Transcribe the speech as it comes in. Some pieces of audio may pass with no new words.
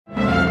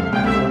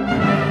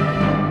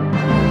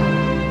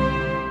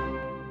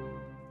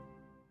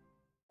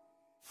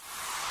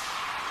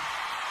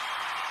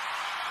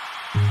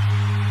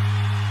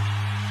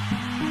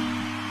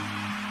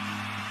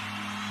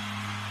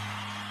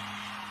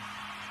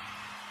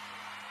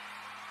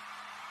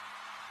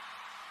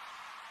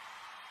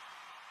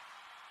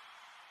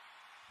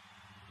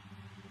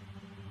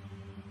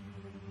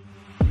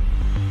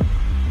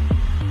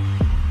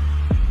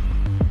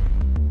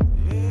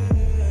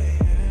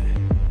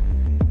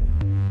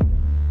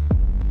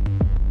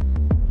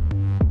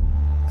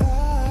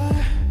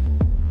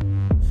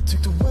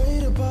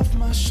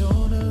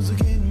shoulders,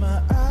 look in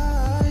my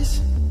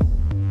eyes.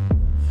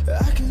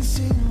 I can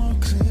see more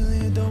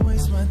clearly, don't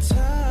waste my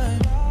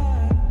time.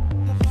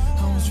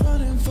 I was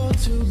running for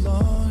too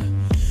long,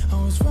 I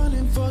was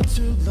running for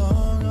too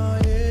long, oh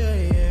yeah,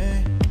 yeah.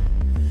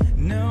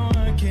 Now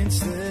I can't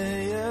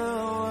stay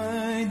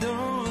away,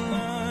 don't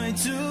lie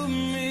to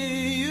me,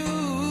 you.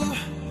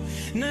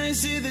 Now you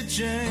see the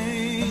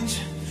change,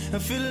 I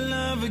feel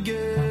alive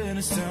again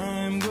as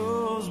time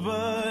goes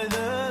by.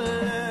 The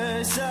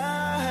less I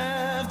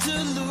have to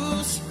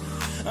lose,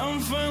 I'm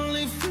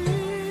finally free.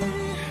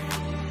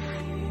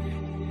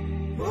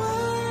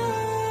 Why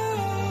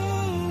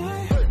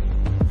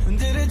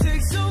did it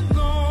take so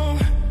long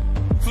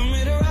for me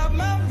to right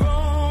my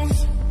wrongs?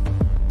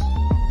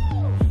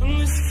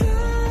 This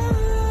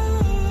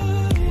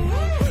time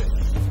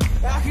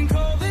I can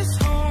call this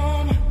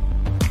home.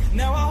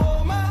 Now I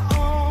hold my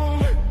own,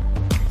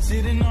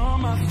 sitting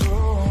on my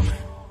throne.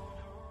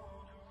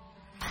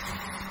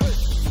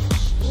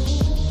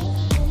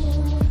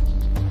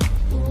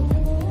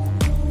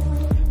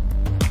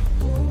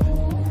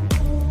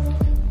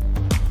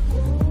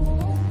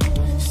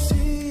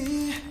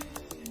 See,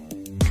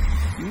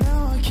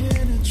 now I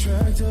can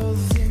attract all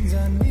the things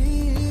I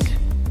need.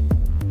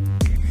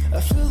 I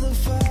feel the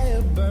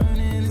fire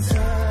burning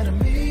inside of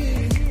me.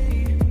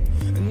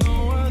 No,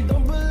 I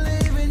don't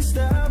believe in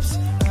stops,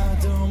 I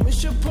don't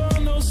wish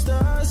upon no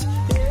stars.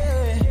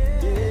 Yeah,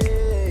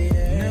 yeah,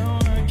 yeah. Now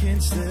I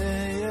can't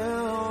stay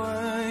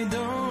away,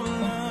 don't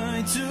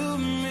lie to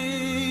me,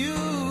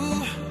 you.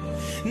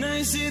 Now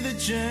you see the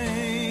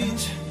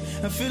change,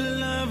 I feel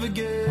alive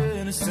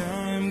again as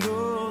time goes